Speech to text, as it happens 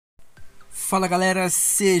Fala galera,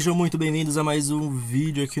 sejam muito bem-vindos a mais um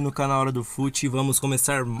vídeo aqui no canal Hora do Fute. Vamos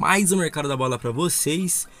começar mais um Mercado da Bola para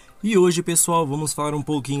vocês. E hoje, pessoal, vamos falar um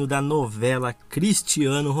pouquinho da novela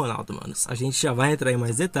Cristiano Ronaldo, manos. A gente já vai entrar em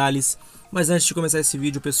mais detalhes, mas antes de começar esse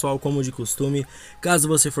vídeo, pessoal, como de costume, caso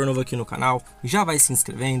você for novo aqui no canal, já vai se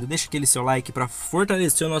inscrevendo, deixa aquele seu like para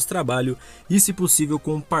fortalecer o nosso trabalho e, se possível,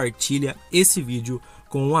 compartilha esse vídeo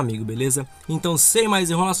com um amigo, beleza? Então, sem mais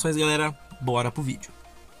enrolações, galera, bora pro vídeo.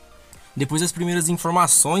 Depois das primeiras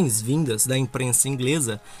informações vindas da imprensa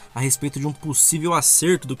inglesa a respeito de um possível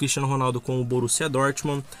acerto do Cristiano Ronaldo com o Borussia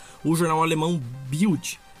Dortmund, o jornal alemão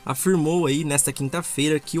Bild afirmou aí nesta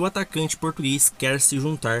quinta-feira que o atacante português quer se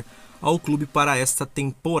juntar ao clube para esta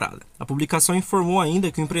temporada. A publicação informou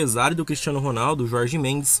ainda que o empresário do Cristiano Ronaldo, Jorge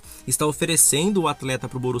Mendes, está oferecendo o atleta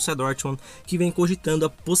para o Borussia Dortmund, que vem cogitando a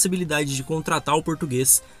possibilidade de contratar o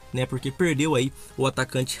português, porque perdeu aí o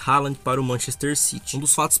atacante Haaland para o Manchester City. Um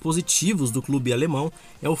dos fatos positivos do clube alemão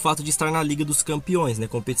é o fato de estar na Liga dos Campeões,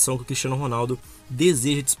 competição que o Cristiano Ronaldo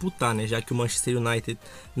deseja disputar, já que o Manchester United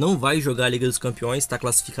não vai jogar a Liga dos Campeões, está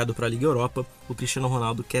classificado para a Liga Europa. O Cristiano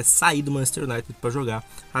Ronaldo quer sair do Manchester United para jogar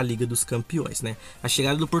a Liga dos Campeões. A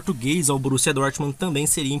chegada do português ao Borussia Dortmund também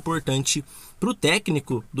seria importante para o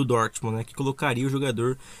técnico do Dortmund, que colocaria o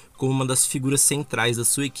jogador como uma das figuras centrais da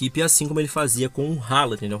sua equipe, assim como ele fazia com o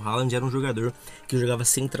Haaland. O Haaland era um jogador que jogava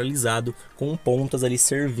centralizado, com pontas ali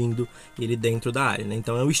servindo ele dentro da área.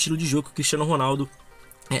 Então é o estilo de jogo que o Cristiano Ronaldo,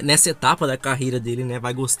 nessa etapa da carreira dele,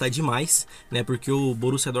 vai gostar demais, porque o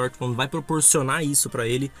Borussia Dortmund vai proporcionar isso para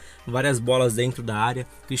ele, várias bolas dentro da área.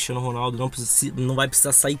 Cristiano Ronaldo não vai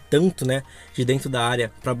precisar sair tanto, de dentro da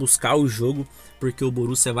área para buscar o jogo, porque o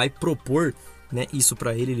Borussia vai propor isso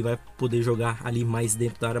para ele vai poder jogar ali mais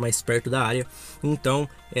dentro da área, mais perto da área. Então,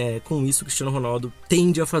 com isso, o Cristiano Ronaldo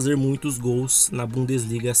tende a fazer muitos gols na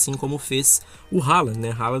Bundesliga, assim como fez o Haaland.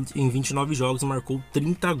 Haaland, em 29 jogos, marcou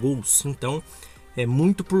 30 gols. Então, é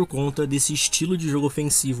muito por conta desse estilo de jogo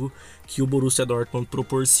ofensivo que o Borussia Dortmund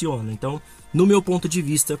proporciona. Então, no meu ponto de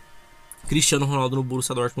vista, Cristiano Ronaldo no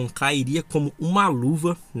Borussia Dortmund cairia como uma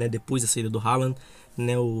luva, depois da saída do Haaland.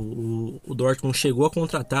 O Dortmund chegou a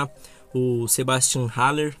contratar o Sebastian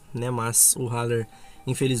Haller, mas o Haller,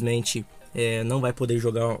 infelizmente, não vai poder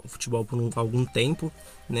jogar futebol por algum tempo,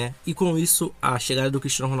 e com isso a chegada do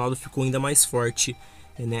Cristiano Ronaldo ficou ainda mais forte,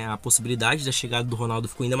 a possibilidade da chegada do Ronaldo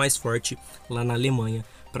ficou ainda mais forte lá na Alemanha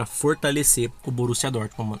para fortalecer o Borussia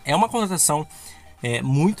Dortmund. É uma contratação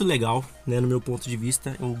muito legal, no meu ponto de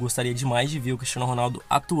vista. Eu gostaria demais de ver o Cristiano Ronaldo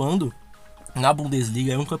atuando na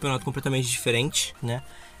Bundesliga. É um campeonato completamente diferente,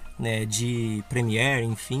 de Premier,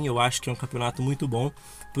 enfim. Eu acho que é um campeonato muito bom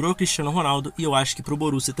pro Cristiano Ronaldo, e eu acho que pro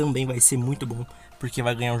Borussia também vai ser muito bom, porque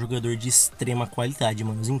vai ganhar um jogador de extrema qualidade,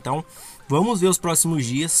 manos. Então, vamos ver os próximos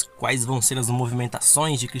dias quais vão ser as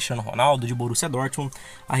movimentações de Cristiano Ronaldo, de Borussia Dortmund,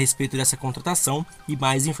 a respeito dessa contratação, e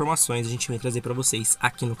mais informações a gente vai trazer para vocês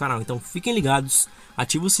aqui no canal. Então, fiquem ligados,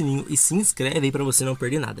 ativa o sininho e se inscreve aí para você não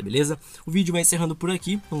perder nada, beleza? O vídeo vai encerrando por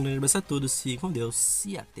aqui. Um grande abraço a todos, fiquem com Deus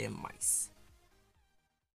e até mais.